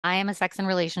I am a sex and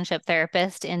relationship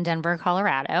therapist in Denver,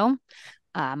 Colorado.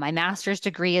 My master's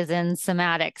degree is in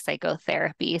somatic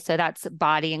psychotherapy. So that's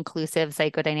body inclusive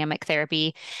psychodynamic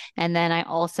therapy. And then I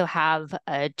also have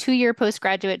a 2 year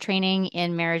postgraduate training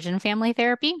in marriage and family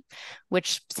therapy,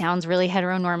 which sounds really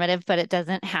heteronormative, but it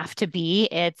doesn't have to be.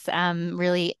 It's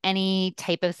really any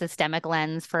type of systemic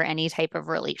lens for any type of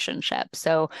relationship.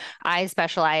 So I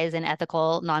specialize in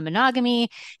ethical non monogamy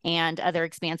and other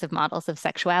expansive models of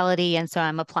sexuality. And so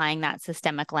I'm applying that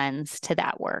systemic lens to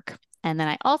that work. And then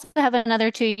I also have another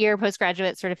 2 year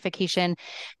postgraduate certification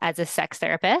as a sex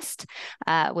therapist,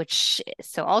 which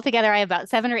so altogether I have about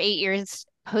 7 or 8 years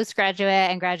postgraduate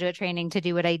and graduate training to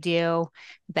do what I do.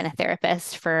 I've been a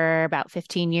therapist for about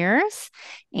 15 years,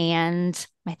 and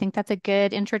I think that's a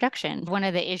good introduction. One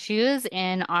of the issues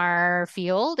in our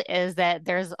field is that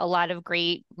there's a lot of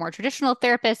great, more traditional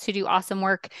therapists who do awesome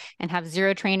work and have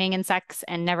zero training in sex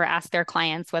and never ask their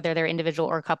clients, whether they're individual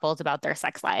or couples, about their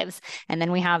sex lives. And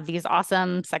then we have these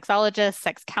awesome sexologists,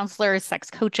 sex counselors, sex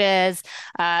coaches,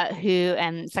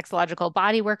 and sexological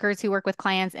body workers who work with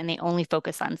clients, and they only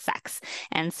focus on sex.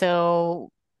 And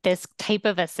so this type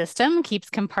of a system keeps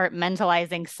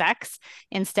compartmentalizing sex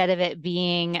instead of it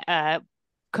being a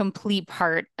complete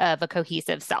part of a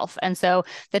cohesive self. And so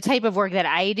the type of work that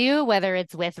I do, whether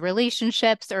it's with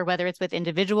relationships or whether it's with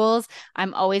individuals,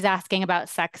 I'm always asking about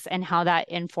sex and how that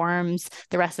informs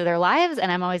the rest of their lives.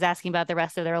 And I'm always asking about the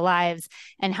rest of their lives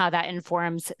and how that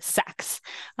informs sex.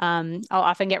 I'll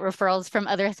often get referrals from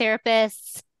other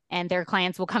therapists, and their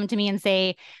clients will come to me and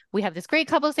say, we have this great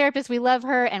couples therapist, we love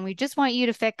her, and we just want you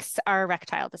to fix our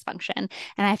erectile dysfunction. And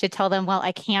I have to tell them, well,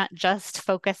 I can't just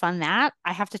focus on that.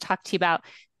 I have to talk to you about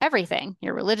everything: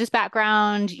 your religious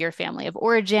background, your family of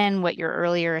origin, what your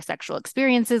earlier sexual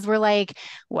experiences were like,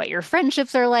 what your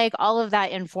friendships are like. All of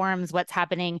that informs what's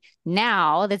happening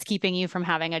now that's keeping you from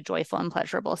having a joyful and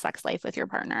pleasurable sex life with your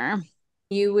partner.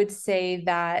 You would say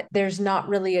that there's not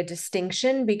really a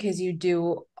distinction because you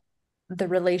do the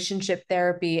relationship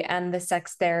therapy and the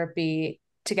sex therapy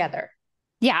together.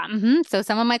 Yeah. So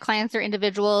some of my clients are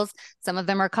individuals, some of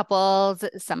them are couples,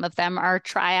 some of them are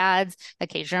triads.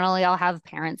 Occasionally I'll have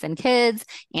parents and kids,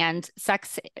 and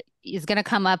sex is going to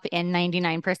come up in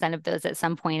 99% of those at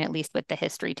some point, at least with the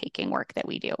history taking work that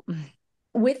we do.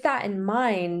 With that in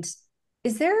mind,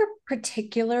 is there a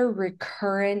particular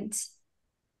recurrent,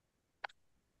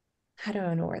 how do I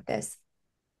want to word this,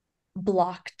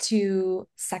 block to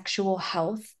sexual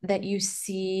health that you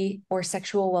see or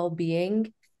sexual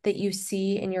well-being that you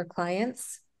see in your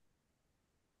clients?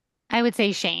 I would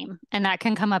say shame, and that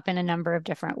can come up in a number of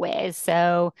different ways.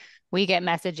 So we get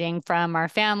messaging from our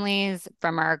families,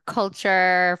 from our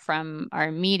culture, from our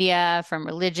media, from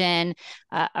religion,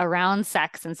 around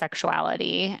sex and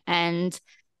sexuality. And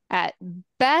at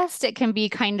best, it can be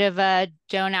kind of a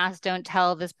don't ask, don't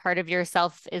tell. This part of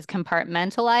yourself is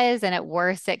compartmentalized. And at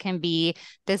worst, it can be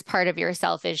this part of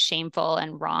yourself is shameful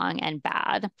and wrong and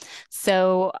bad.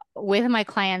 So with my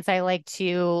clients, I like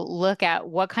to look at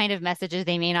what kind of messages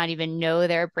they may not even know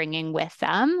they're bringing with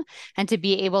them, and to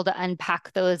be able to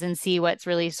unpack those and see what's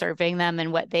really serving them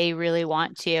and what they really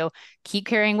want to keep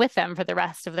carrying with them for the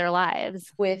rest of their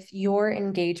lives. With your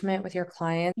engagement with your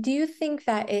client, do you think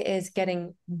that it is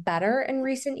getting better in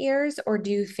recent years, or do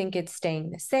you think it's staying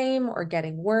the same or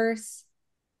getting worse?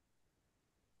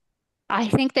 I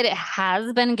think that it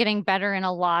has been getting better in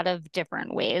a lot of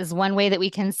different ways. One way that we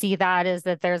can see that is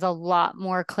that there's a lot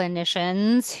more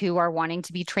clinicians who are wanting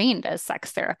to be trained as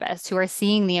sex therapists, who are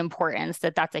seeing the importance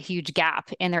that that's a huge gap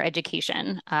in their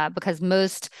education, because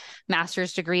most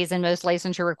master's degrees and most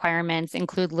licensure requirements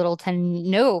include little to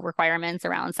no requirements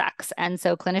around sex. And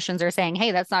so clinicians are saying,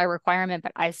 hey, that's not a requirement,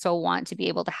 but I still want to be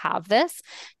able to have this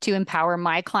to empower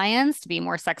my clients to be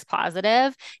more sex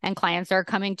positive. And clients are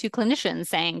coming to clinicians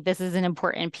saying, this is an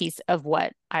important piece of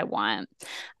what I want.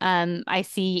 I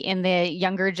see in the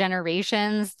younger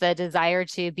generations the desire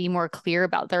to be more clear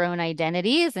about their own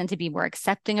identities and to be more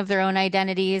accepting of their own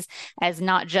identities as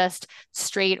not just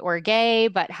straight or gay,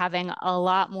 but having a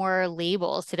lot more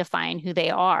labels to define who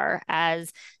they are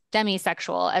as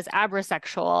demisexual, as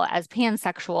abrosexual, as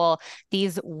pansexual,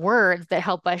 these words that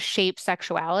help us shape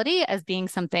sexuality as being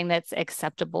something that's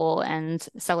acceptable and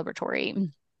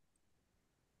celebratory.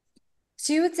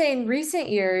 So you would say in recent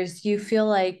years, you feel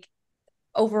like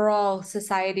overall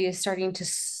society is starting to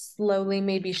slowly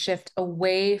maybe shift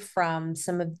away from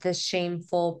some of the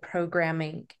shameful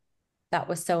programming that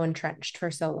was so entrenched for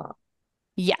so long.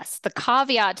 Yes, the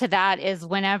caveat to that is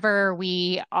whenever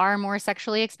we are more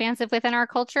sexually expansive within our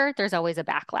culture, there's always a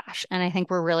backlash. And I think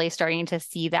we're really starting to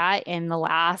see that in the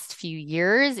last few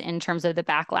years in terms of the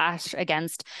backlash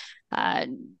against uh,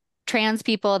 trans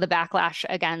people, the backlash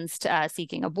against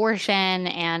seeking abortion,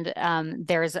 and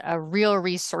there's a real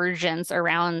resurgence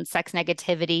around sex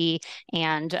negativity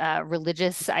and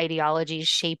religious ideologies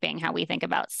shaping how we think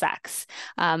about sex.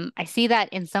 I see that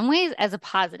in some ways as a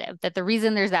positive, that the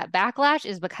reason there's that backlash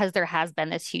is because there has been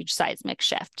this huge seismic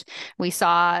shift. We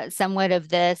saw somewhat of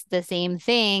the same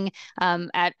thing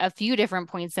at a few different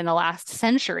points in the last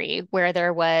century, where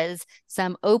there was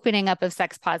some opening up of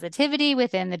sex positivity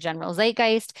within the general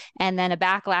zeitgeist, and then a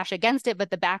backlash against it.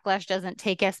 But the backlash doesn't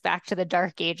take us back to the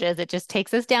dark ages. It just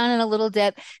takes us down in a little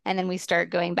dip, and then we start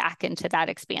going back into that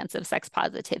expansive sex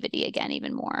positivity again,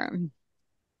 even more.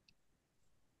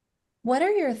 What are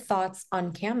your thoughts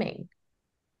on camming?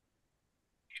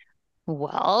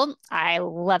 Well, I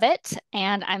love it,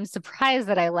 and I'm surprised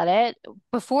that I love it.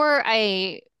 Before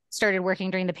I started working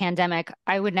during the pandemic,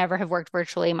 I would never have worked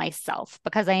virtually myself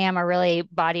because I am a really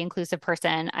body inclusive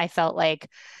person. I felt like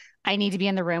I need to be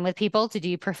in the room with people to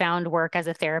do profound work as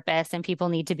a therapist, and people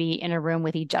need to be in a room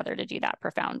with each other to do that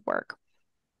profound work.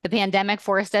 The pandemic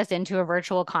forced us into a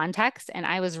virtual context, and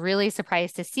I was really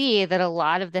surprised to see that a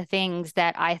lot of the things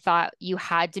that I thought you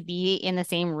had to be in the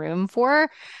same room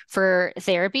for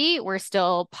therapy were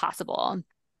still possible.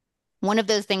 One of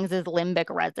those things is limbic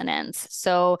resonance.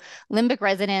 So, limbic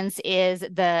resonance is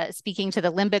the speaking to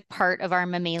the limbic part of our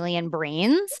mammalian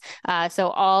brains. So,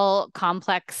 all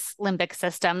complex limbic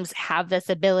systems have this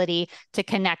ability to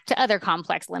connect to other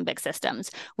complex limbic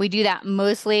systems. We do that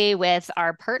mostly with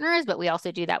our partners, but we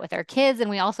also do that with our kids, and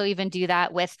we also even do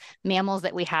that with mammals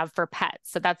that we have for pets.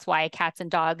 So, that's why cats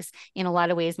and dogs, in a lot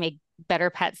of ways, make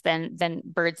better pets than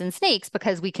birds and snakes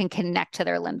because we can connect to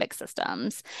their limbic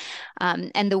systems.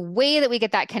 And the way that we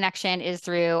get that connection is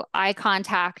through eye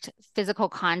contact, physical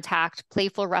contact,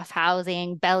 playful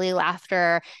roughhousing, belly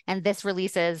laughter. And this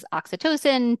releases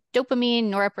oxytocin, dopamine,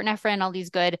 norepinephrine, all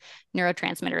these good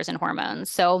neurotransmitters and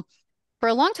hormones. So for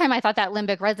a long time, I thought that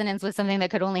limbic resonance was something that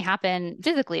could only happen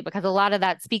physically because a lot of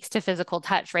that speaks to physical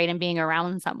touch, right? And being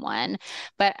around someone.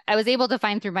 But I was able to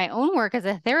find through my own work as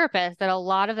a therapist that a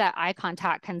lot of that eye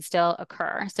contact can still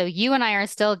occur. So you and I are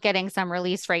still getting some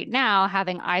release right now,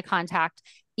 having eye contact,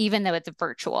 even though it's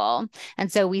virtual. And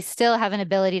so we still have an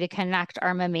ability to connect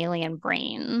our mammalian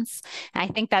brains. And I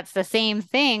think that's the same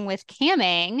thing with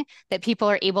camming, that people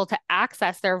are able to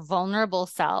access their vulnerable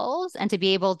selves and to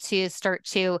be able to start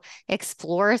to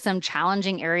explore some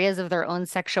challenging areas of their own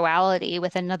sexuality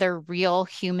with another real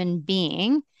human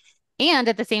being, and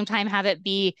at the same time have it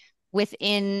be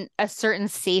within a certain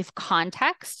safe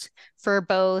context for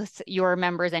both your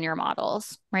members and your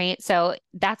models, right? So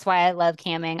that's why I love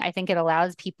camming. I think it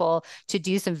allows people to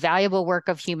do some valuable work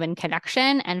of human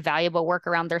connection and valuable work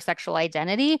around their sexual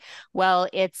identity. Well,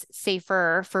 it's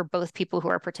safer for both people who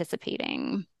are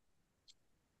participating.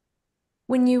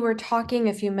 When you were talking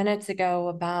a few minutes ago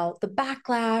about the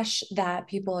backlash that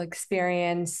people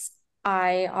experience,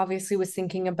 I obviously was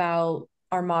thinking about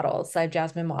our models, Live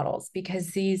Jasmine models,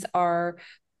 because this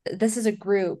is a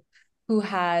group who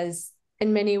has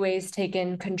in many ways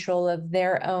taken control of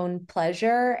their own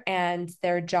pleasure, and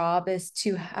their job is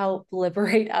to help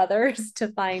liberate others to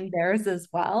find theirs as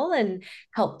well and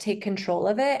help take control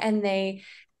of it. And they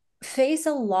face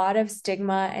a lot of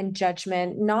stigma and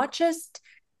judgment, not just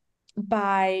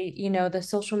by the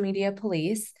social media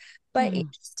police, but Mm.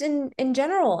 just in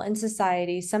general in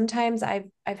society. Sometimes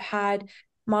I've had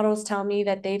models tell me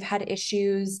that they've had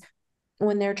issues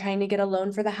when they're trying to get a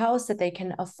loan for the house that they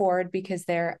can afford because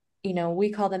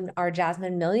we call them our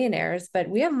Jasmine millionaires, but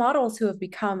we have models who have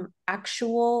become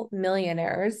actual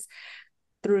millionaires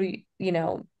through the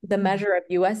Mm. measure of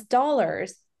US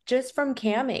dollars just from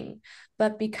camming.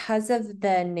 But because of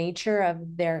the nature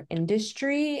of their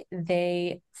industry,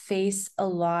 they face a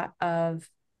lot of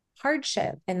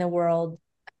hardship in the world,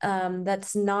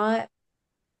 that's not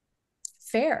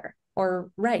fair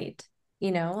or right,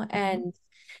 Mhm. and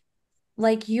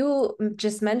like you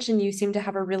just mentioned, you seem to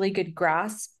have a really good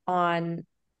grasp on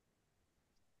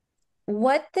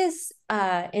what this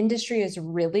industry is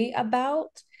really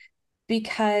about,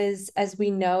 because as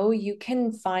we know, you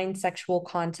can find sexual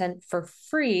content for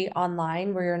free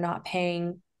online where you're not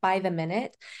paying by the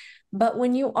minute. But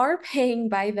when you are paying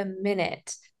by the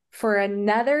minute for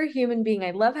another human being,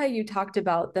 I love how you talked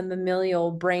about the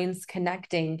mammalian brains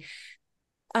connecting.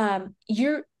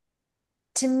 You're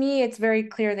To me, it's very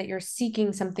clear that you're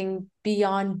seeking something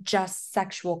beyond just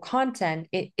sexual content.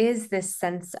 It is this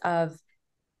sense of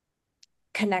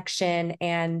connection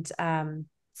and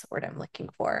what's the word I'm looking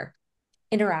for?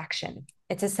 Interaction.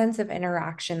 It's a sense of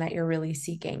interaction that you're really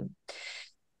seeking.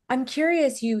 I'm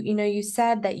curious, you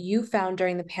said that you found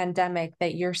during the pandemic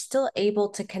that you're still able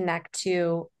to connect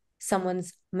to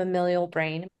someone's mammalian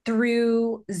brain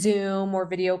through Zoom or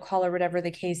video call or whatever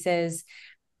the case is,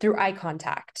 through eye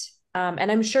contact.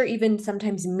 And I'm sure even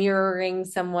sometimes mirroring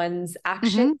someone's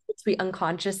actions, Mm-hmm. which we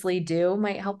unconsciously do,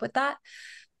 might help with that.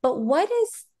 But what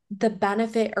is the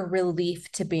benefit or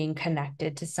relief to being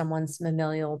connected to someone's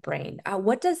mammalian brain?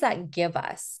 What does that give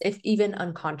us, if even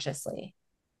unconsciously?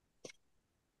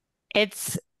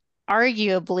 It's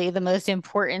arguably the most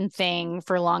important thing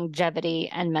for longevity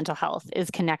and mental health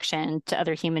is connection to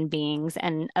other human beings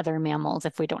and other mammals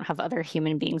if we don't have other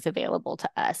human beings available to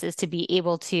us, is to be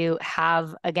able to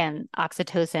have, again,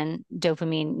 oxytocin,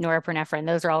 dopamine, norepinephrine.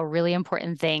 Those are all really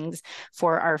important things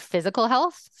for our physical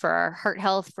health, for our heart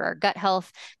health, for our gut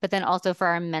health, but then also for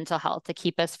our mental health to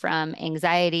keep us from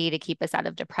anxiety, to keep us out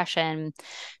of depression.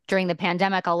 During the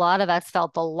pandemic, a lot of us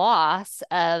felt the loss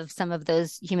of some of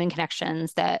those human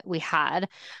connections that we had.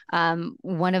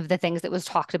 One of the things that was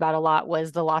talked about a lot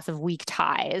was the loss of weak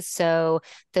ties. So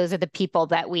those are the people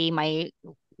that we might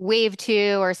wave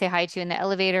to or say hi to in the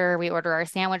elevator, we order our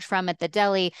sandwich from at the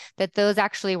deli, that those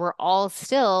actually were all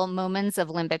still moments of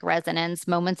limbic resonance,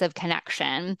 moments of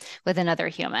connection with another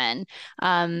human.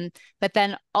 But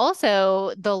then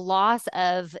also the loss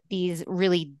of these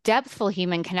really depthful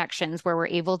human connections where we're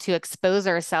able to expose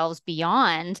ourselves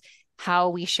beyond how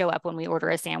we show up when we order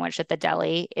a sandwich at the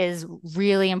deli is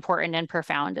really important and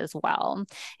profound as well.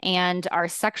 And our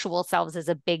sexual selves is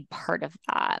a big part of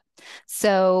that.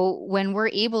 So when we're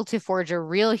able to forge a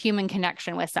real human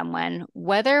connection with someone,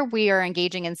 whether we are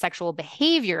engaging in sexual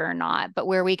behavior or not, but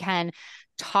where we can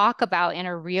talk about in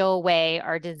a real way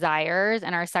our desires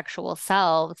and our sexual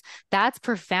selves, that's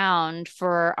profound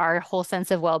for our whole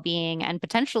sense of well-being and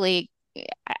potentially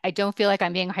I don't feel like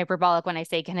I'm being hyperbolic when I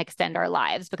say can extend our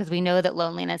lives because we know that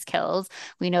loneliness kills.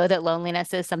 We know that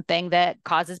loneliness is something that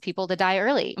causes people to die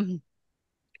early.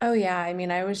 Oh, yeah. I mean,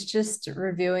 I was just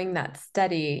reviewing that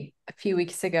study a few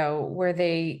weeks ago where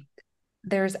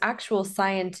there's actual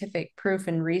scientific proof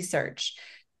and research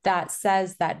that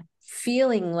says that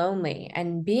feeling lonely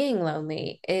and being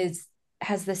lonely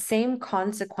has the same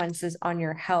consequences on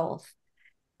your health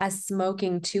as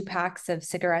smoking 2 packs of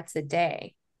cigarettes a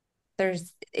day.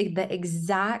 There's the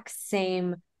exact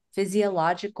same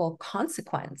physiological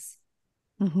consequence.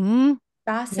 Mm-hmm. Yeah.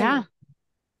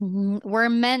 Fascinating. We're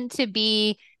meant to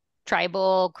be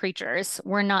tribal creatures.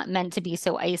 We're not meant to be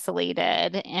so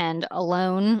isolated and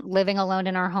alone, living alone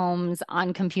in our homes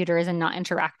on computers and not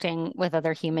interacting with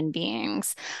other human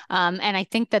beings. And I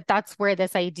think that that's where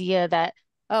this idea that,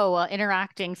 oh, well,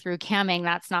 interacting through camming,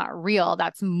 that's not real.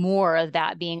 That's more of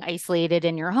that being isolated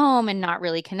in your home and not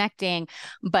really connecting.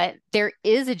 But there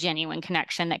is a genuine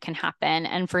connection that can happen.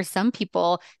 And for some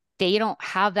people, they don't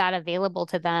have that available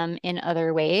to them in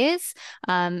other ways.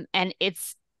 And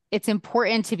it's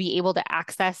important to be able to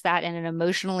access that in an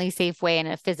emotionally safe way and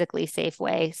a physically safe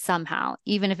way somehow,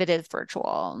 even if it is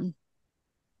virtual.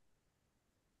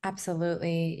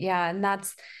 Absolutely. Yeah. And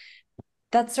that's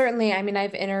certainly, I mean,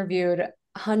 I've interviewed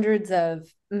hundreds of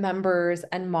members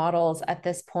and models at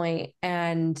this point.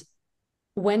 And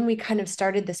when we kind of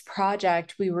started this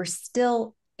project, we were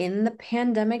still in the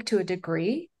pandemic to a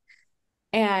degree.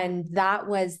 And that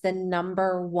was the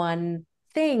number one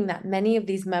thing that many of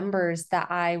these members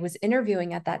that I was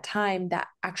interviewing at that time that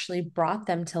actually brought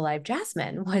them to Live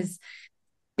Jasmin was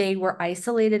they were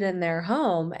isolated in their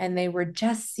home and they were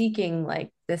just seeking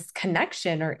like this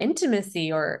connection or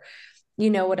intimacy or,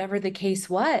 whatever the case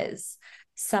was.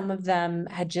 Some of them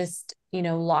had just,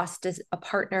 lost a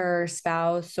partner or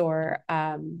spouse, or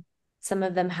some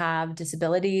of them have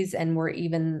disabilities and were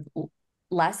even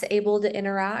less able to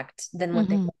interact than what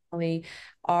they Hmm. normally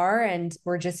are. And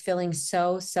we're just feeling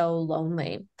so, so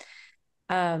lonely.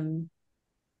 Um,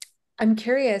 I'm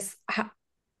curious,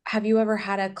 have you ever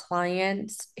had a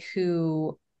client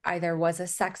who either was a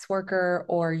sex worker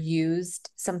or used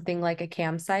something like a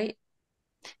campsite?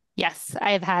 Yes,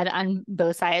 I have had on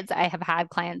both sides. I have had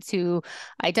clients who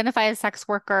identify as sex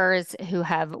workers who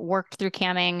have worked through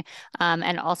camming,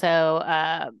 and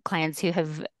also clients who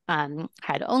have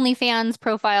had OnlyFans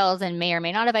profiles and may or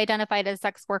may not have identified as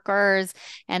sex workers.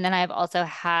 And then I've also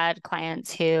had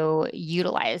clients who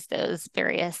utilize those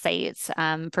various sites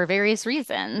for various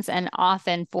reasons and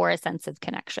often for a sense of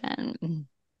connection.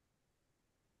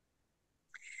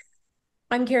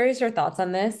 I'm curious your thoughts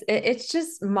on this. It's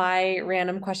just my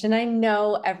random question. I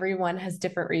know everyone has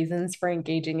different reasons for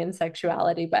engaging in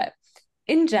sexuality, but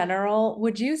in general,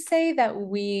 would you say that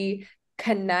we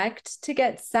connect to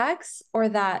get sex or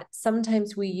that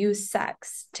sometimes we use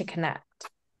sex to connect?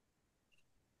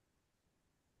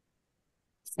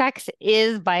 Sex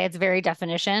is, by its very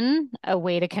definition, a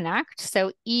way to connect.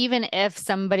 So even if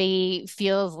somebody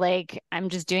feels like I'm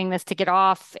just doing this to get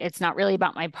off, it's not really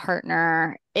about my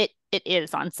partner, it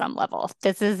is on some level.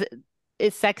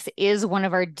 Sex is one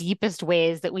of our deepest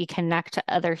ways that we connect to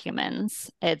other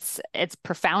humans. It's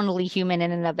profoundly human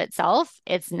in and of itself.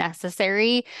 It's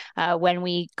necessary. When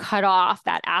we cut off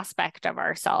that aspect of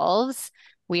ourselves,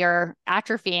 we are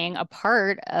atrophying a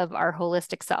part of our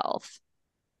holistic self.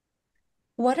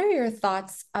 What are your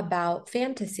thoughts about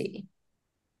fantasy?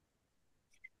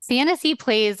 Fantasy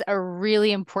plays a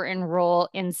really important role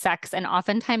in sex, and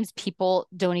oftentimes people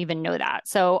don't even know that.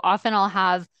 So often I'll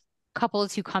have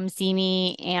couples who come see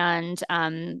me, and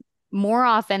more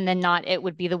often than not, it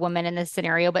would be the woman in this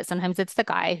scenario, but sometimes it's the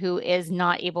guy who is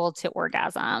not able to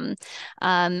orgasm.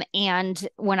 And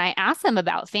when I ask them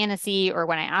about fantasy or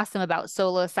when I ask them about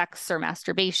solo sex or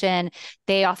masturbation,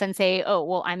 they often say, "Oh,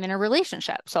 well, I'm in a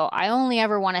relationship. So I only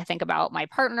ever want to think about my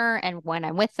partner. And when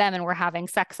I'm with them and we're having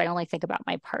sex, I only think about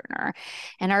my partner."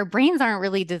 And our brains aren't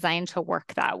really designed to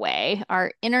work that way.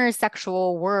 Our inner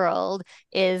sexual world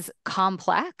is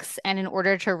complex. And in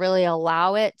order to really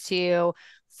allow it to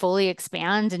fully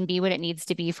expand and be what it needs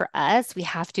to be for us, we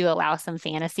have to allow some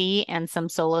fantasy and some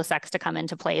solo sex to come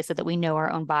into play so that we know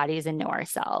our own bodies and know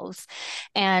ourselves.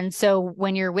 And so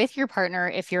when you're with your partner,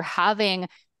 if you're having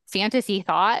fantasy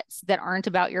thoughts that aren't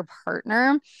about your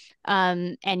partner,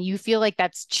 and you feel like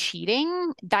that's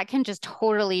cheating, that can just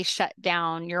totally shut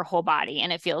down your whole body.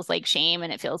 And it feels like shame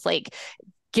and it feels like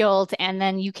guilt, and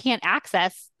then you can't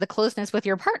access the closeness with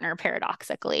your partner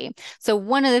paradoxically. So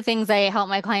one of the things I help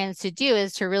my clients to do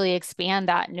is to really expand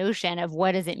that notion of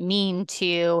what does it mean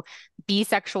to be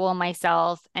sexual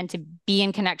myself and to be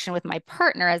in connection with my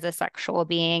partner as a sexual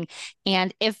being.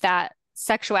 And if that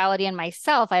sexuality in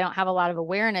myself, I don't have a lot of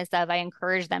awareness of, I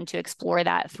encourage them to explore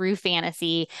that through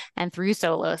fantasy and through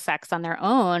solo sex on their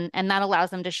own. And that allows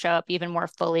them to show up even more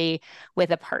fully with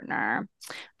a partner.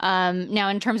 Now,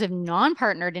 in terms of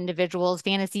non-partnered individuals,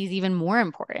 fantasy is even more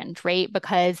important, right?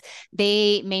 Because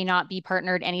they may not be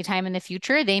partnered anytime in the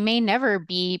future. They may never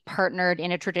be partnered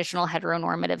in a traditional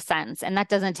heteronormative sense. And that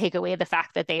doesn't take away the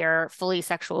fact that they are fully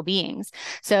sexual beings.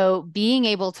 So being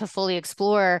able to fully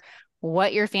explore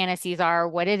what your fantasies are,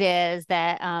 what it is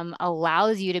that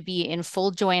allows you to be in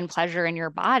full joy and pleasure in your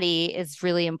body is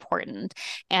really important.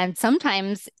 And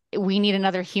sometimes we need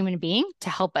another human being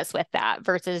to help us with that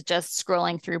versus just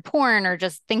scrolling through porn or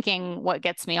just thinking what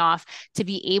gets me off, to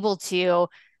be able to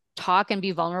talk and be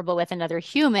vulnerable with another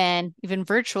human, even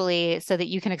virtually, so that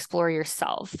you can explore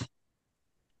yourself.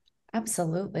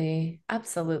 Absolutely.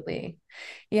 Absolutely.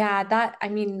 Yeah, I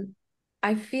mean,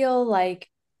 I feel like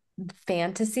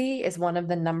fantasy is one of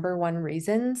the number one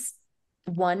reasons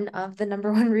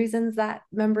that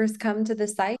members come to the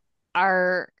site.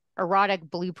 Our erotic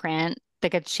blueprint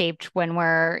that gets shaped when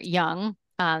we're young,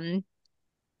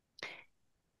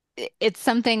 it's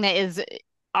something that is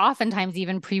oftentimes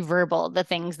even pre-verbal, the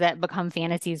things that become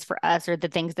fantasies for us or the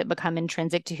things that become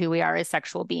intrinsic to who we are as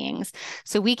sexual beings.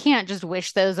 So we can't just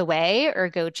wish those away or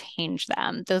go change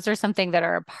them. Those are something that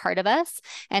are a part of us.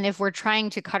 And if we're trying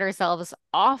to cut ourselves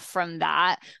off from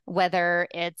that, whether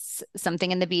it's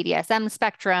something in the BDSM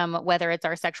spectrum, whether it's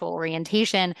our sexual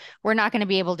orientation, we're not going to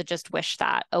be able to just wish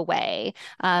that away.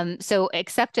 So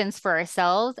acceptance for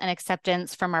ourselves and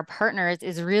acceptance from our partners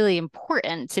is really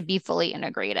important to be fully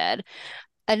integrated.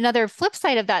 Another flip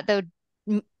side of that, though,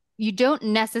 you don't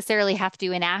necessarily have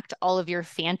to enact all of your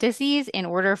fantasies in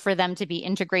order for them to be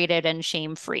integrated and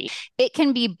shame-free. It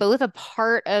can be both a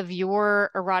part of your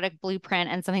erotic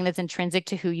blueprint and something that's intrinsic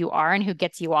to who you are and who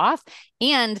gets you off.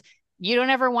 And you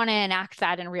don't ever want to enact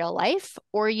that in real life,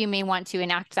 or you may want to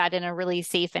enact that in a really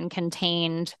safe and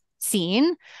contained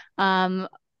scene.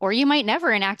 Or you might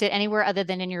never enact it anywhere other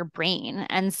than in your brain.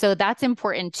 And so that's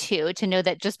important too, to know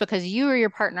that just because you or your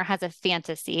partner has a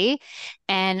fantasy,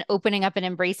 and opening up and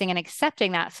embracing and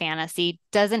accepting that fantasy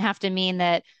doesn't have to mean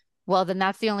that, well, then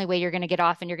that's the only way you're going to get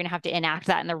off and you're going to have to enact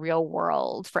that in the real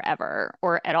world forever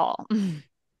or at all.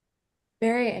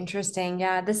 Very interesting.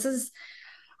 Yeah,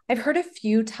 I've heard a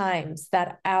few times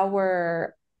that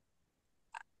our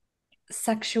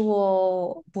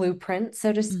sexual blueprint,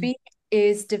 so to speak,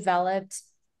 is developed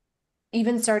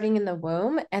even starting in the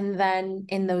womb and then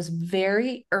in those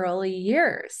very early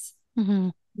years. Mm-hmm.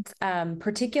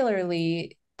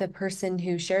 Particularly the person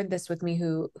who shared this with me,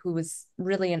 who was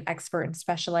really an expert and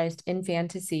specialized in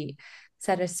fantasy,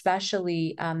 said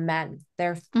especially men,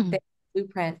 Mm-hmm. their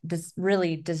blueprint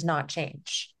does not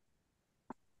change.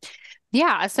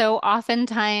 Yeah. So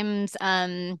oftentimes,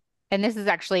 and this is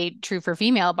actually true for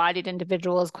female-bodied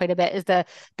individuals quite a bit, is the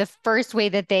first way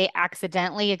that they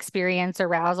accidentally experience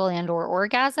arousal and or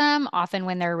orgasm, often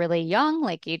when they're really young,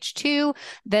 like age 2,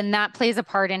 then that plays a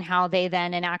part in how they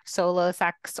then enact solo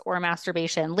sex or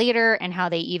masturbation later, and how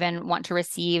they even want to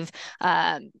receive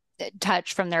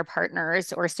touch from their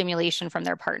partners or stimulation from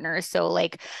their partners. So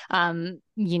like, some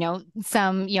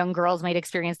young girls might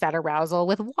experience that arousal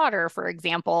with water, for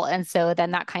example. And so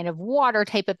then that kind of water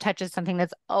type of touch is something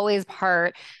that's always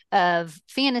part of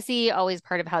fantasy, always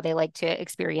part of how they like to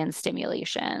experience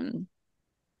stimulation.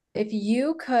 If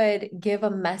you could give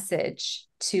a message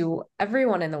to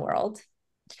everyone in the world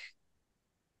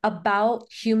about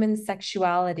human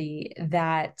sexuality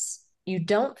that you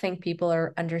don't think people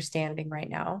are understanding right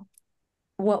now,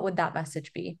 what would that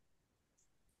message be?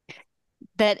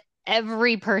 That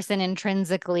every person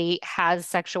intrinsically has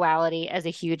sexuality as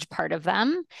a huge part of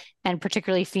them, and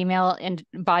particularly female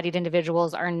embodied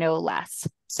individuals are no less.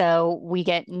 So we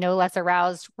get no less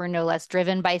aroused, we're no less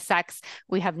driven by sex,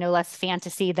 we have no less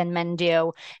fantasy than men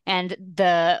do. And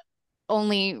the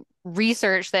only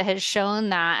research that has shown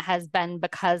that has been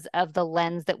because of the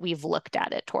lens that we've looked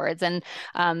at it towards. And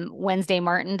Wednesday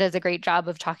Martin does a great job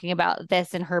of talking about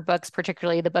this in her books,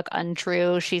 particularly the book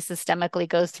Untrue. She systemically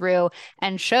goes through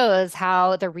and shows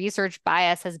how the research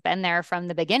bias has been there from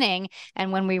the beginning.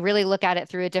 And when we really look at it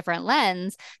through a different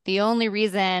lens, the only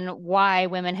reason why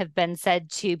women have been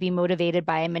said to be motivated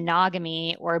by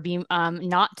monogamy or be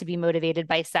not to be motivated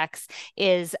by sex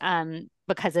is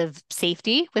because of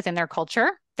safety within their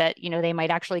culture, that they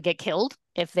might actually get killed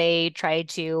if they try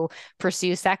to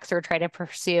pursue sex or try to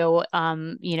pursue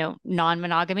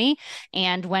non-monogamy.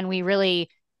 And when we really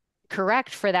correct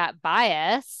for that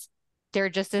bias, they're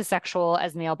just as sexual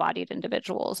as male-bodied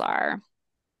individuals are.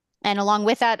 And along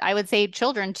with that, I would say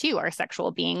children too are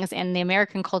sexual beings. In the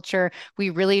American culture, we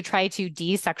really try to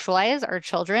desexualize our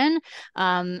children,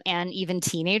 and even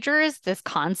teenagers. This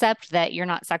concept that you're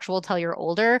not sexual till you're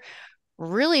older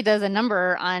really does a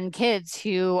number on kids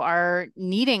who are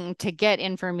needing to get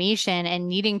information and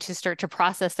needing to start to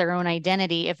process their own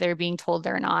identity if they're being told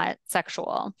they're not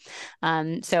sexual.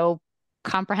 So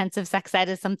comprehensive sex ed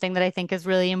is something that I think is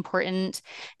really important,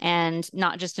 and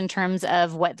not just in terms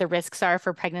of what the risks are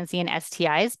for pregnancy and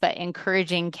STIs, but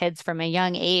encouraging kids from a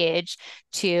young age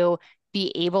to be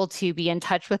able to be in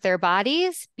touch with their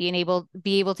bodies, be able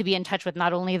to be in touch with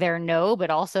not only their no, but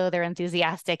also their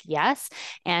enthusiastic yes,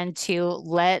 and to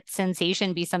let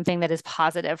sensation be something that is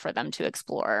positive for them to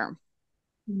explore.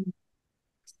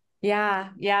 Yeah,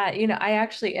 yeah. I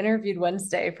actually interviewed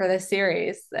Wednesday for this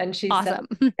series, and she said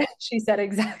Awesome. she said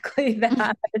exactly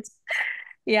that.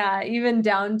 Yeah, even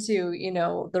down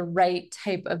to, the right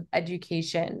type of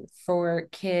education for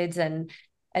kids and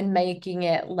making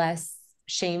it less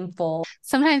shameful.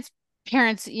 Sometimes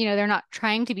parents, they're not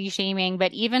trying to be shaming,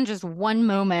 but even just one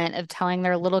moment of telling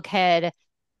their little kid,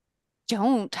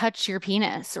 don't touch your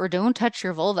penis or don't touch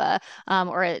your vulva,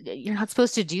 or you're not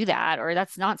supposed to do that, or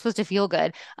that's not supposed to feel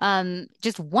good.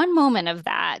 Just one moment of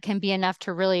that can be enough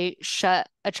to really shut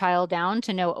a child down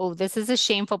to know, oh, this is a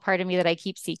shameful part of me that I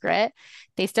keep secret.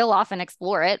 They still often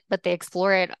explore it, but they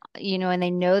explore it, and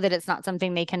they know that it's not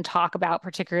something they can talk about,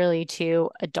 particularly to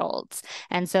adults.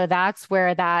 And so that's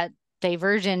where that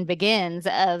diversion begins,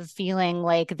 of feeling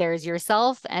like there's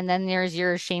yourself and then there's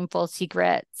your shameful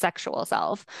secret sexual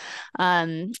self.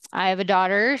 I have a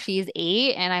daughter, she's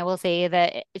 8, and I will say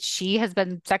that she has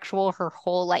been sexual her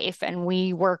whole life. And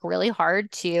we work really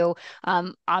hard to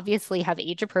obviously have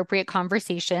age appropriate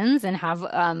conversations and have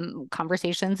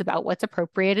conversations about what's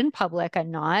appropriate in public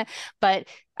and not. But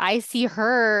I see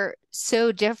her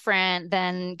so different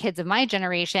than kids of my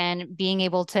generation, being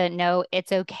able to know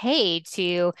it's okay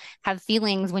to have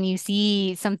feelings when you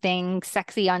see something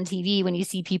sexy on TV, when you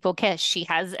see people kiss. She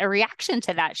has a reaction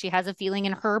to that. She has a feeling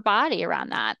in her body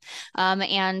around that.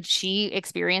 And she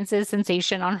experiences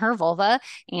sensation on her vulva,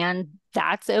 and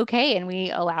that's okay. And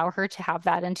we allow her to have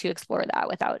that and to explore that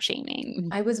without shaming.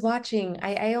 I was watching,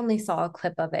 I only saw a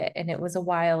clip of it and it was a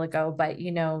while ago, but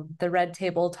the Red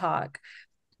Table Talk,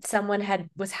 someone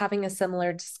was having a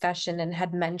similar discussion and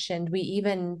had mentioned we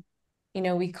even,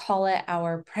 we call it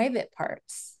our private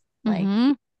parts. Like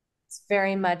Mm-hmm. it's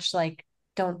very much like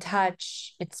don't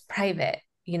touch, it's private,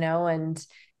 and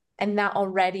that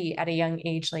already at a young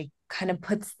age like kind of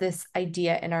puts this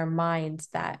idea in our minds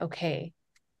that okay,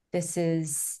 this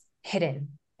is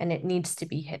hidden and it needs to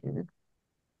be hidden.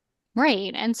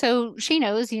 Right. And so she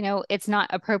knows, it's not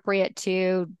appropriate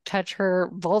to touch her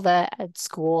vulva at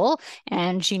school.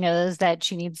 And she knows that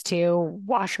she needs to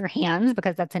wash her hands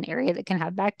because that's an area that can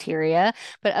have bacteria.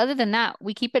 But other than that,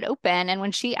 we keep it open. And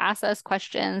when she asks us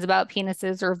questions about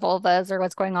penises or vulvas or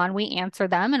what's going on, we answer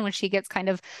them. And when she gets kind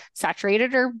of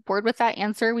saturated or bored with that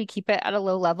answer, we keep it at a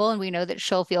low level. And we know that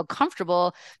she'll feel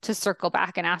comfortable to circle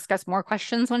back and ask us more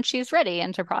questions when she's ready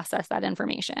and to process that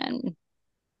information.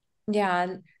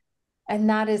 Yeah. And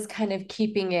that is kind of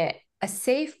keeping it a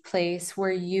safe place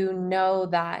where you know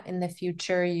that in the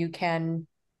future you can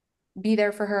be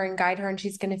there for her and guide her and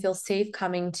she's going to feel safe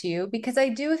coming to you. Because I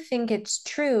do think it's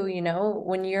true,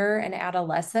 when you're an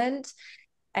adolescent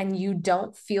and you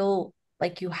don't feel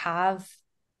like you have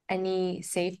any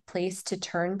safe place to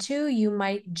turn to, you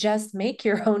might just make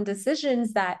your own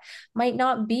decisions that might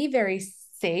not be very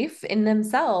safe in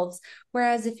themselves.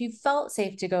 Whereas if you felt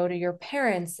safe to go to your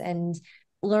parents and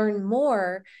learn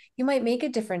more, you might make a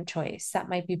different choice that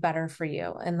might be better for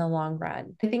you in the long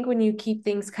run. I think when you keep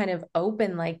things kind of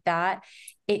open like that,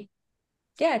 it,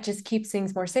 yeah, it just keeps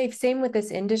things more safe. Same with this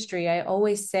industry. I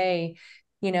always say,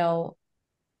 you know,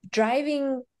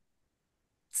 driving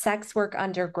sex work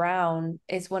underground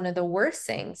is one of the worst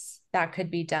things that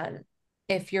could be done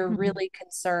if you're Mhm. really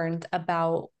concerned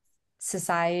about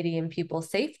society and people's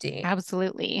safety.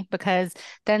 Absolutely, because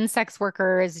then sex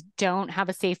workers don't have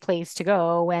a safe place to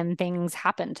go when things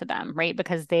happen to them, right?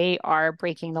 Because they are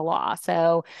breaking the law.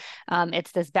 So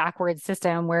it's this backwards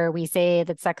system where we say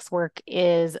that sex work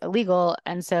is illegal.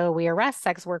 And so we arrest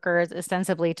sex workers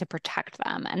ostensibly to protect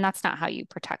them. And that's not how you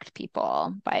protect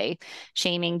people by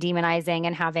shaming, demonizing,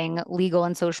 and having legal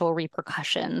and social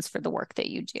repercussions for the work that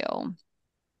you do.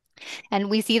 And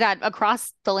we see that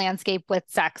across the landscape with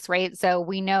sex, right? So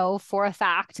we know for a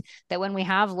fact that when we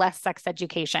have less sex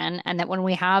education and that when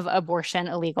we have abortion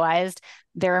illegalized,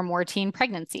 there are more teen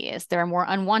pregnancies, there are more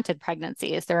unwanted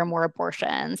pregnancies, there are more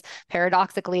abortions.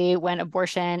 Paradoxically, when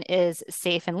abortion is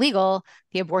safe and legal,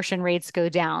 the abortion rates go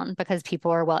down because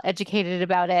people are well educated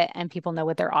about it and people know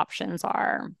what their options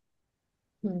are.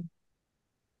 Hmm.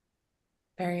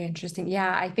 Very interesting.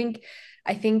 Yeah, I think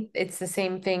it's the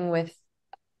same thing with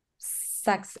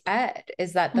sex ed,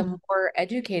 is that the Mhm. more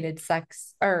educated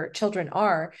sex or children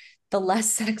are, the less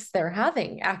sex they're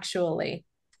having actually.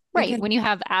 Right. Because When you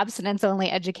have abstinence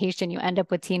only education, you end up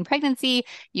with teen pregnancy.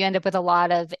 You end up with a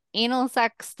lot of anal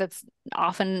sex that's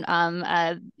often,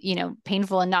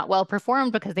 painful and not well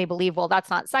performed because they believe, well, that's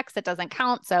not sex. It doesn't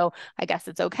count. So I guess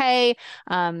it's okay.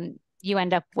 You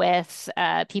end up with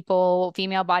people,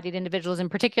 female bodied individuals in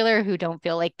particular, who don't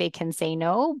feel like they can say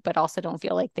no, but also don't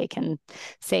feel like they can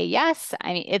say yes.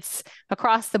 I mean, it's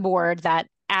across the board that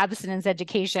abstinence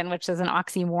education, which is an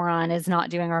oxymoron, is not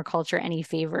doing our culture any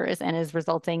favors and is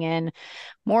resulting in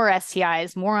more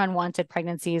STIs, more unwanted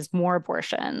pregnancies, more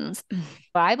abortions.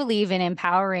 I believe in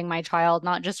empowering my child,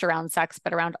 not just around sex,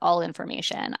 but around all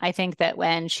information. I think that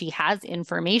when she has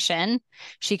information,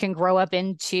 she can grow up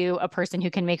into a person who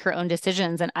can make her own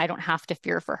decisions, and I don't have to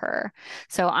fear for her.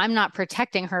 So I'm not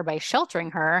protecting her by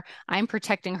sheltering her. I'm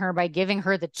protecting her by giving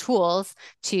her the tools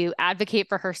to advocate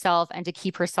for herself and to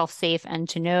keep herself safe and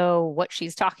to know what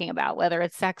she's talking about, whether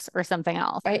it's sex or something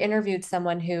else. I interviewed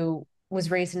someone who was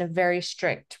raised in a very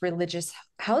strict religious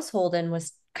household and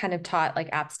was kind of taught like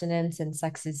abstinence and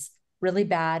sex is really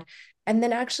bad. And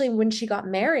then actually, when she got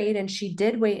married, and she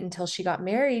did wait until she got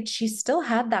married, she still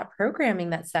had that programming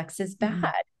that sex is Mhm.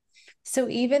 bad. So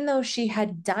even though she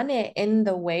had done it in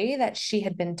the way that she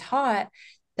had been taught,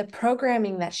 the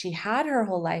programming that she had her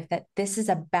whole life that this is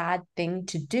a bad thing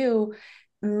to do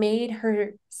made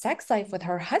her sex life with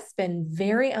her husband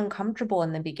very uncomfortable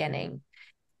in the beginning.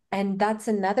 And that's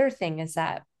another thing, is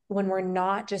that when we're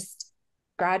not just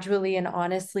gradually and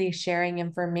honestly sharing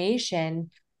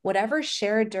information, whatever's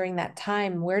shared during that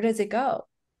time, where does it go?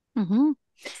 Mhm.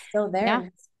 It's still there Yeah. and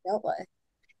it's dealt with.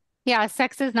 Yeah,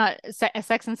 sex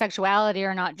and sexuality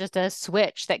are not just a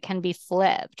switch that can be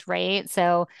flipped, right?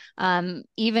 So,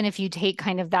 even if you take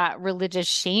kind of that religious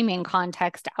shaming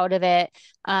context out of it,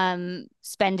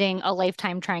 spending a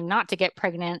lifetime trying not to get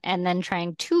pregnant and then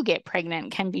trying to get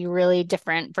pregnant can be really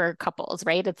different for couples,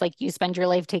 right? It's like you spend your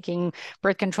life taking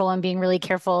birth control and being really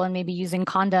careful and maybe using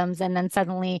condoms, and then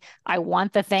suddenly I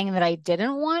want the thing that I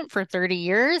didn't want for 30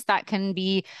 years. That can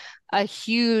be a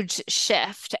huge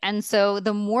shift. And so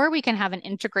the more we can have an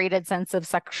integrated sense of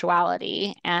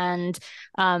sexuality and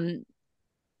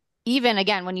even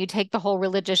again, when you take the whole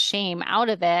religious shame out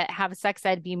of it, have sex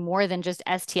ed be more than just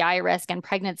STI risk and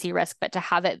pregnancy risk, but to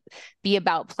have it be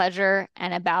about pleasure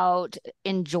and about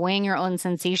enjoying your own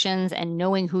sensations and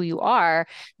knowing who you are.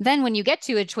 Then when you get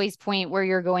to a choice point where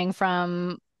you're going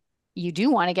from you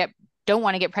do want to get don't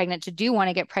want to get pregnant to do want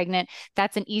to get pregnant,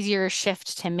 that's an easier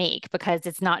shift to make because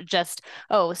it's not just,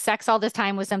 oh, sex all this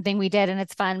time was something we did and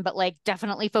it's fun, but like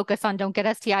definitely focus on don't get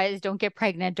STIs, don't get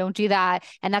pregnant, don't do that.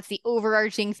 And that's the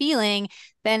overarching feeling,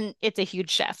 then it's a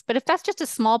huge shift. But if that's just a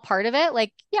small part of it,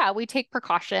 like, yeah, we take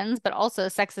precautions, but also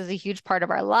sex is a huge part of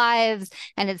our lives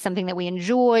and it's something that we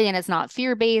enjoy and it's not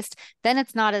fear-based, then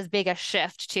it's not as big a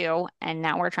shift too. And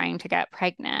now we're trying to get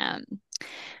pregnant.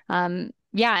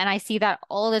 Yeah, and I see that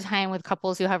all the time with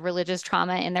couples who have religious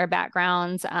trauma in their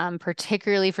backgrounds,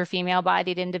 particularly for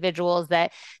female-bodied individuals,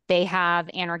 that they have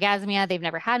anorgasmia, they've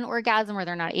never had an orgasm, or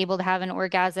they're not able to have an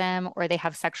orgasm, or they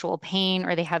have sexual pain,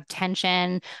 or they have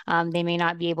tension. They may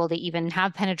not be able to even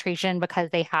have penetration because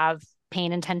they have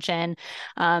pain and tension.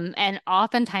 And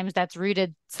oftentimes that's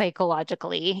rooted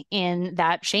psychologically in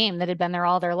that shame that had been there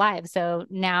all their lives. So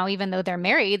now, even though they're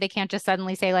married, they can't just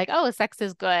suddenly say, like, oh, sex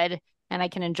is good and I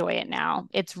can enjoy it now.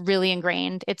 It's really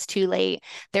ingrained. It's too late.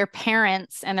 Their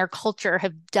parents and their culture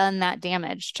have done that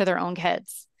damage to their own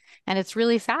kids. And it's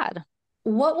really sad.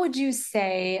 What would you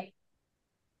say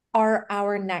are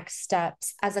our next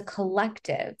steps as a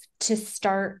collective to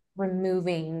start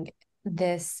removing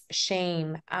this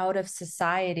shame out of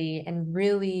society and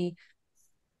really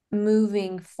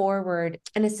moving forward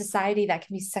in a society that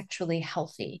can be sexually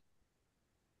healthy?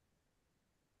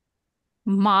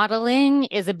 Modeling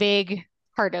is a big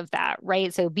part of that,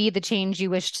 right? So be the change you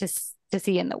wish to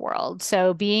see in the world.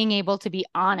 So being able to be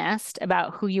honest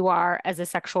about who you are as a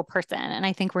sexual person. And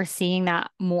I think we're seeing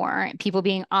that more. People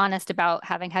being honest about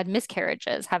having had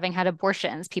miscarriages, having had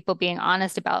abortions, people being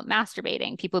honest about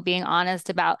masturbating, people being honest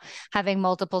about having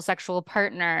multiple sexual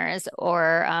partners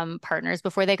or partners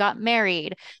before they got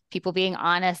married, people being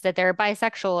honest that they're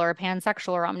bisexual or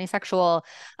pansexual or omnisexual,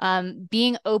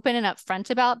 being open and upfront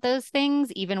about those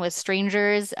things, even with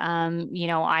strangers.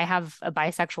 I have a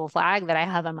bisexual flag that I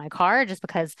have on my car just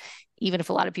because even if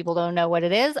a lot of people don't know what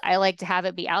it is, I like to have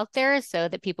it be out there so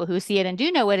that people who see it and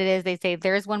do know what it is, they say,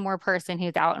 there's one more person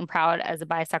who's out and proud as a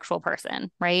bisexual person,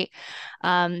 right?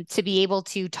 To be able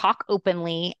to talk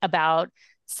openly about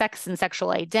sex and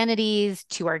sexual identities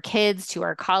to our kids, to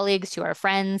our colleagues, to our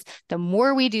friends. The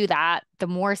more we do that, the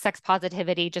more sex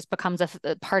positivity just becomes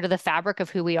a part of the fabric of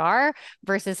who we are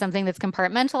versus something that's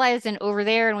compartmentalized and over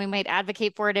there. And we might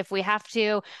advocate for it if we have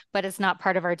to, but it's not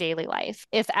part of our daily life.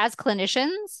 If, as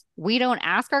clinicians, we don't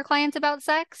ask our clients about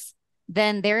sex,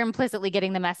 then they're implicitly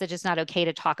getting the message it's not okay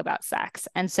to talk about sex.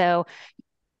 And so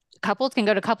couples can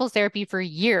go to couples therapy for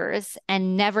years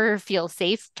and never feel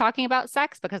safe talking about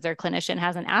sex because their clinician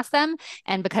hasn't asked them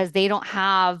and because they don't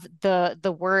have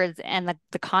the words and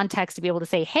the context to be able to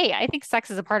say, hey, I think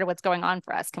sex is a part of what's going on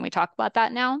for us. Can we talk about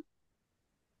that now?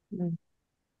 Mm.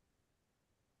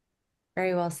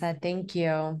 Very well said. Thank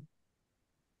you.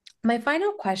 My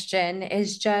final question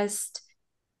is just,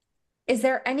 is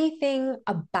there anything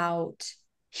about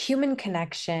human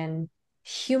connection,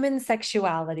 human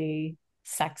sexuality,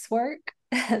 sex work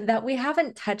that we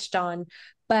haven't touched on,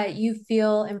 but you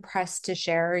feel impressed to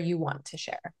share or you want to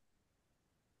share?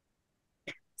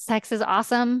 Sex is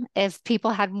awesome. If people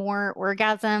had more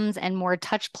orgasms and more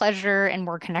touch pleasure and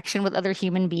more connection with other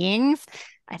human beings,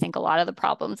 I think a lot of the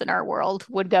problems in our world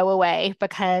would go away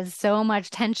because so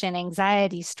much tension,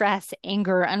 anxiety, stress,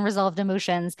 anger, unresolved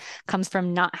emotions comes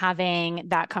from not having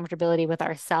that comfortability with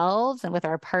ourselves and with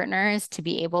our partners to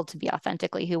be able to be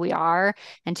authentically who we are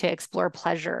and to explore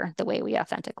pleasure the way we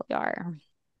authentically are.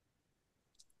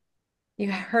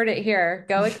 You heard it here.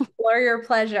 Go explore your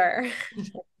pleasure.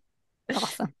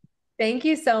 Awesome. Thank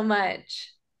you so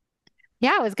much.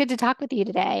 Yeah, it was good to talk with you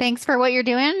today. Thanks for what you're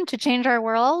doing to change our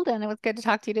world. And it was good to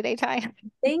talk to you today, Ty.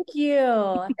 Thank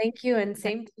you. Thank you. And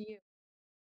same to you.